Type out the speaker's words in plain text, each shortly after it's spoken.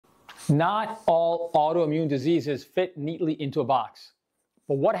Not all autoimmune diseases fit neatly into a box.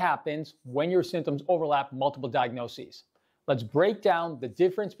 But what happens when your symptoms overlap multiple diagnoses? Let's break down the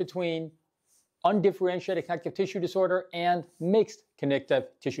difference between undifferentiated connective tissue disorder and mixed connective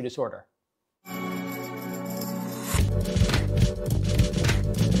tissue disorder.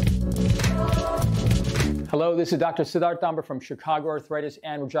 Hello, this is Dr. Siddharth Damber from Chicago Arthritis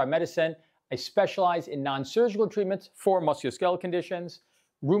and Regenerative Medicine. I specialize in non-surgical treatments for musculoskeletal conditions,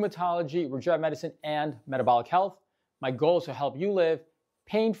 rheumatology, regenerative medicine, and metabolic health. My goal is to help you live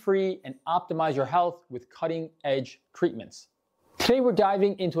pain-free and optimize your health with cutting-edge treatments. Today we're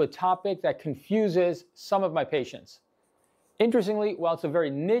diving into a topic that confuses some of my patients. Interestingly, while it's a very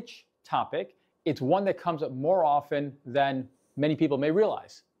niche topic, it's one that comes up more often than many people may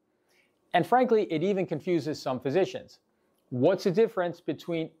realize. And frankly, it even confuses some physicians. What's the difference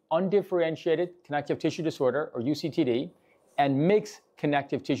between undifferentiated connective tissue disorder, or UCTD, and mixed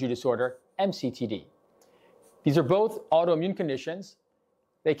connective tissue disorder, MCTD? These are both autoimmune conditions.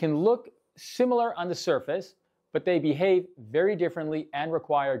 They can look similar on the surface, but they behave very differently and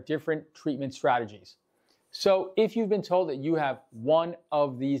require different treatment strategies. So if you've been told that you have one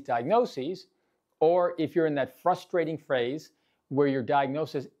of these diagnoses, or if you're in that frustrating phase where your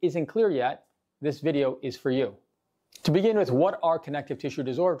diagnosis isn't clear yet, this video is for you. To begin with, what are connective tissue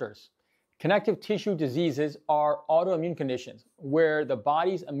disorders? Connective tissue diseases are autoimmune conditions where the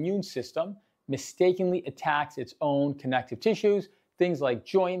body's immune system mistakenly attacks its own connective tissues, things like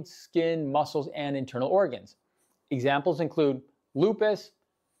joints, skin, muscles, and internal organs. Examples include lupus,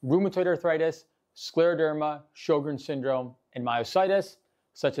 rheumatoid arthritis, scleroderma, Sjogren's syndrome, and myositis,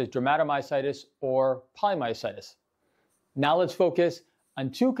 such as dermatomyositis or polymyositis. Now let's focus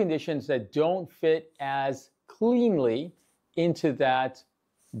on two conditions that don't fit as cleanly into that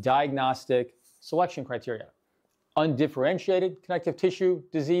diagnostic selection criteria: undifferentiated connective tissue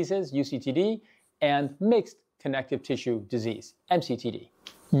diseases, UCTD, and mixed connective tissue disease, MCTD.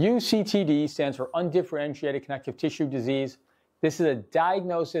 UCTD stands for undifferentiated connective tissue disease. This is a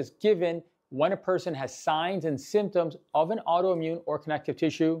diagnosis given when a person has signs and symptoms of an autoimmune or connective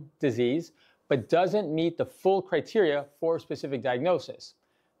tissue disease, but doesn't meet the full criteria for a specific diagnosis,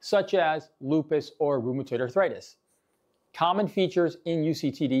 such as lupus or rheumatoid arthritis. Common features in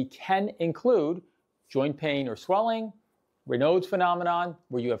UCTD can include joint pain or swelling, Raynaud's phenomenon,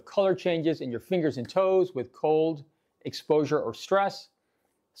 where you have color changes in your fingers and toes with cold exposure or stress,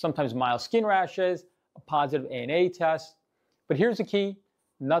 sometimes mild skin rashes, a positive ANA test. But here's the key: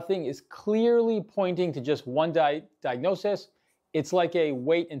 nothing is clearly pointing to just one diagnosis. It's like a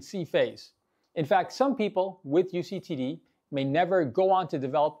wait and see phase. In fact, some people with UCTD may never go on to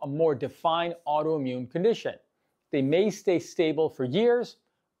develop a more defined autoimmune condition. They may stay stable for years.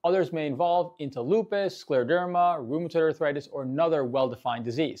 Others may evolve into lupus, scleroderma, rheumatoid arthritis, or another well-defined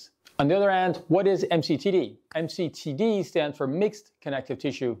disease. On the other hand, what is MCTD? MCTD stands for mixed connective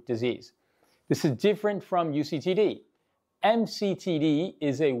tissue disease. This is different from UCTD. MCTD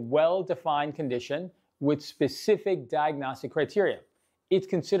is a well-defined condition with specific diagnostic criteria. It's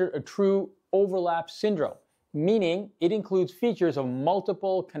considered a true overlap syndrome, meaning it includes features of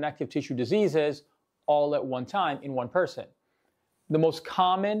multiple connective tissue diseases all at one time in one person. The most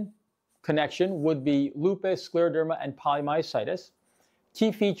common connection would be lupus, scleroderma, and polymyositis.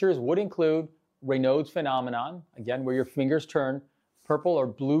 Key features would include Raynaud's phenomenon, again, where your fingers turn purple or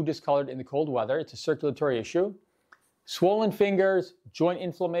blue discolored in the cold weather. It's a circulatory issue. Swollen fingers, joint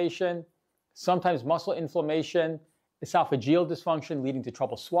inflammation, sometimes muscle inflammation, esophageal dysfunction leading to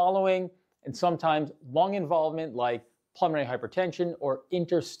trouble swallowing, and sometimes lung involvement like pulmonary hypertension or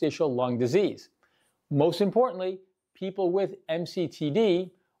interstitial lung disease. Most importantly, people with MCTD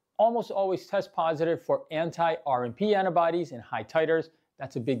almost always test positive for anti-RMP antibodies in high titers.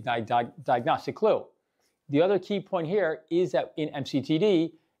 That's a big diagnostic clue. The other key point here is that in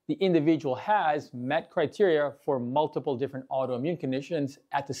MCTD, the individual has met criteria for multiple different autoimmune conditions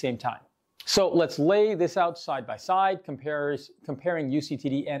at the same time. So let's lay this out side by side, comparing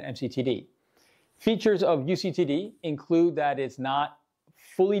UCTD and MCTD. Features of UCTD include that it's not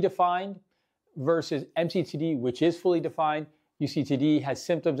fully defined versus MCTD, which is fully defined. UCTD has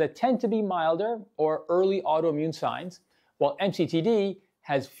symptoms that tend to be milder or early autoimmune signs, while MCTD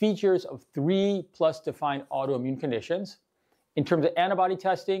has features of 3+ defined autoimmune conditions. In terms of antibody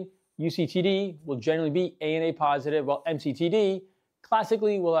testing, UCTD will generally be ANA positive, while MCTD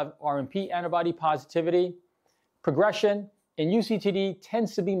classically will have RMP antibody positivity. Progression in UCTD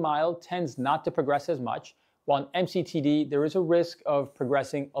tends to be mild, tends not to progress as much, while in MCTD there is a risk of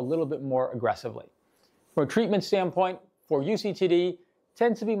progressing a little bit more aggressively. From a treatment standpoint, for UCTD,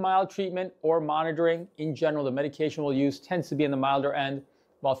 tends to be mild treatment or monitoring. In general, the medication we'll use tends to be in the milder end.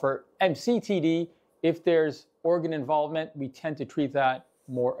 While for MCTD, if there's organ involvement, we tend to treat that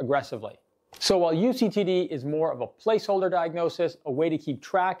more aggressively. So while UCTD is more of a placeholder diagnosis, a way to keep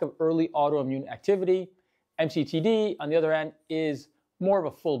track of early autoimmune activity, MCTD, on the other hand, is more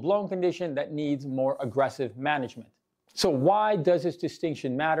of a full-blown condition that needs more aggressive management. So why does this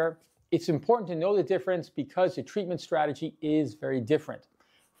distinction matter? It's important to know the difference because the treatment strategy is very different.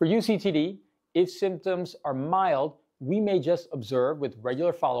 For UCTD, if symptoms are mild, we may just observe with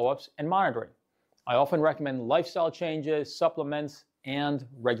regular follow-ups and monitoring. I often recommend lifestyle changes, supplements, and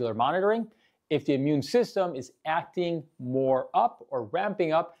regular monitoring. If the immune system is acting more up or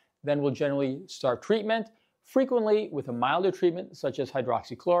ramping up, then we'll generally start treatment, frequently with a milder treatment such as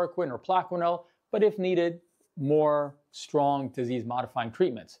hydroxychloroquine or Plaquenil, but if needed, more strong disease-modifying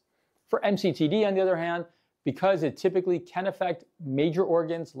treatments. For MCTD, on the other hand, because it typically can affect major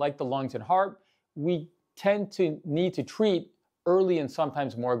organs like the lungs and heart, we tend to need to treat early and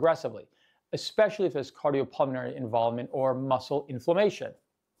sometimes more aggressively, especially if there's cardiopulmonary involvement or muscle inflammation.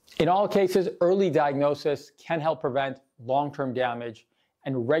 In all cases, early diagnosis can help prevent long-term damage,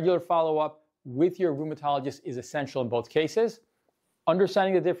 and regular follow-up with your rheumatologist is essential in both cases.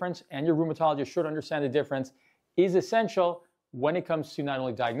 Understanding the difference, and your rheumatologist should understand the difference, is essential when it comes to not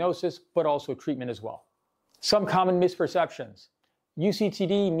only diagnosis, but also treatment as well. Some common misperceptions.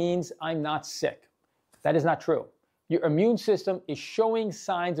 UCTD means I'm not sick. That is not true. Your immune system is showing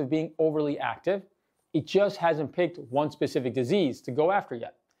signs of being overly active. It just hasn't picked one specific disease to go after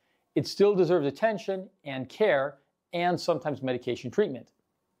yet. It still deserves attention and care and sometimes medication treatment.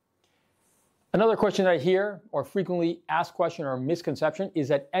 Another question that I hear, or frequently asked question or misconception, is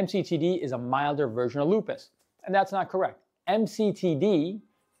that MCTD is a milder version of lupus. And that's not correct. MCTD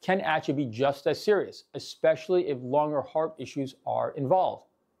can actually be just as serious, especially if lung or heart issues are involved.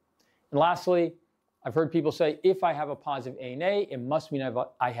 And lastly, I've heard people say, if I have a positive ANA, it must mean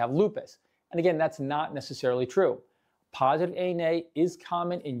I have lupus. And again, that's not necessarily true. Positive ANA is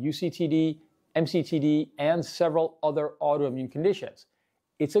common in UCTD, MCTD, and several other autoimmune conditions.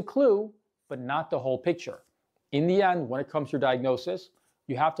 It's a clue, but not the whole picture. In the end, when it comes to your diagnosis,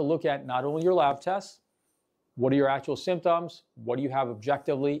 you have to look at not only your lab tests, what are your actual symptoms, what do you have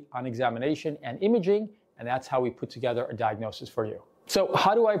objectively on examination and imaging, and that's how we put together a diagnosis for you. So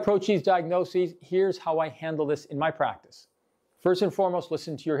how do I approach these diagnoses? Here's how I handle this in my practice. First and foremost,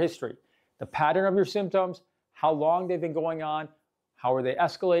 listen to your history. The pattern of your symptoms, how long they've been going on, how are they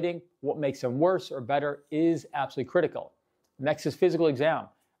escalating, what makes them worse or better is absolutely critical. Next is physical exam.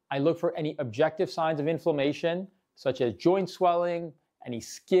 I look for any objective signs of inflammation, such as joint swelling, any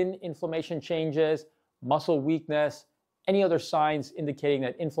skin inflammation changes, muscle weakness, any other signs indicating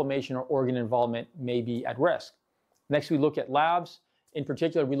that inflammation or organ involvement may be at risk. Next, we look at labs. In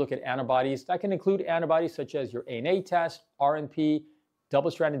particular, we look at antibodies. That can include antibodies such as your ANA test, RNP,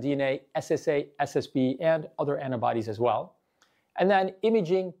 double-stranded DNA, SSA, SSB, and other antibodies as well. And then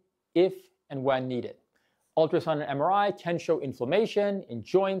imaging if and when needed. Ultrasound and MRI can show inflammation in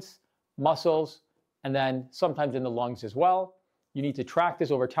joints, muscles, and then sometimes in the lungs as well. You need to track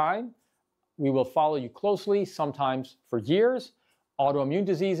this over time. We will follow you closely, sometimes for years. Autoimmune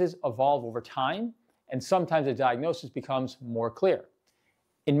diseases evolve over time, and sometimes the diagnosis becomes more clear.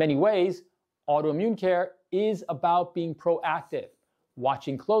 In many ways, autoimmune care is about being proactive,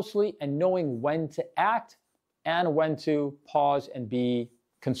 watching closely and knowing when to act and when to pause and be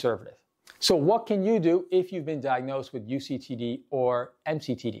conservative. So what can you do if you've been diagnosed with UCTD or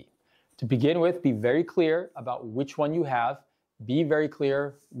MCTD? To begin with, be very clear about which one you have. Be very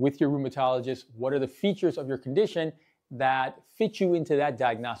clear with your rheumatologist what are the features of your condition that fit you into that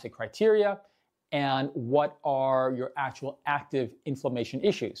diagnostic criteria and what are your actual active inflammation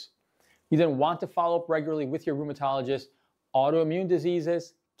issues. You then want to follow up regularly with your rheumatologist. Autoimmune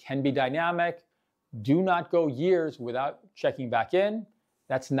diseases can be dynamic. Do not go years without checking back in.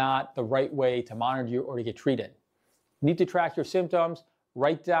 That's not the right way to monitor you or to get treated. You need to track your symptoms.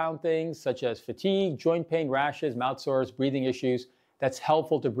 Write down things such as fatigue, joint pain, rashes, mouth sores, breathing issues. That's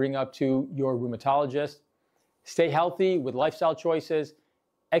helpful to bring up to your rheumatologist. Stay healthy with lifestyle choices.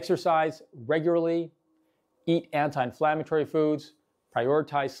 Exercise regularly. Eat anti-inflammatory foods.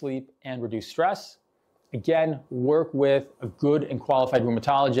 Prioritize sleep and reduce stress. Again, work with a good and qualified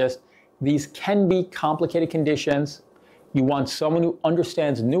rheumatologist. These can be complicated conditions. You want someone who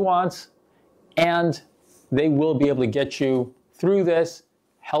understands nuance, and they will be able to get you through this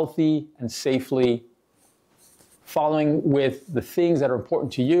healthy and safely, following with the things that are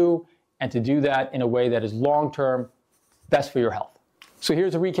important to you, and to do that in a way that is long-term best for your health. So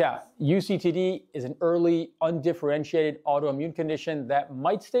here's a recap. UCTD is an early, undifferentiated autoimmune condition that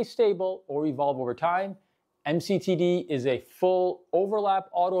might stay stable or evolve over time. MCTD is a full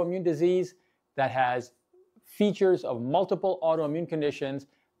overlap autoimmune disease that has features of multiple autoimmune conditions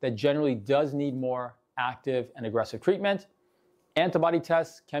that generally does need more active and aggressive treatment. Antibody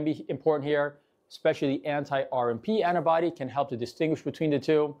tests can be important here, especially the anti-RMP antibody can help to distinguish between the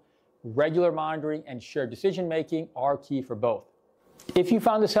two. Regular monitoring and shared decision-making are key for both. If you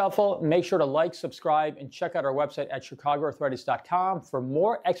found this helpful, make sure to like, subscribe, and check out our website at chicagoarthritis.com for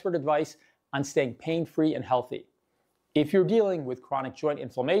more expert advice on staying pain-free and healthy. If you're dealing with chronic joint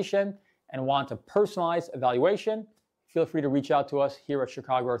inflammation and want a personalized evaluation, feel free to reach out to us here at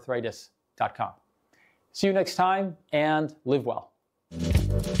chicagoarthritis.com. See you next time, and live well.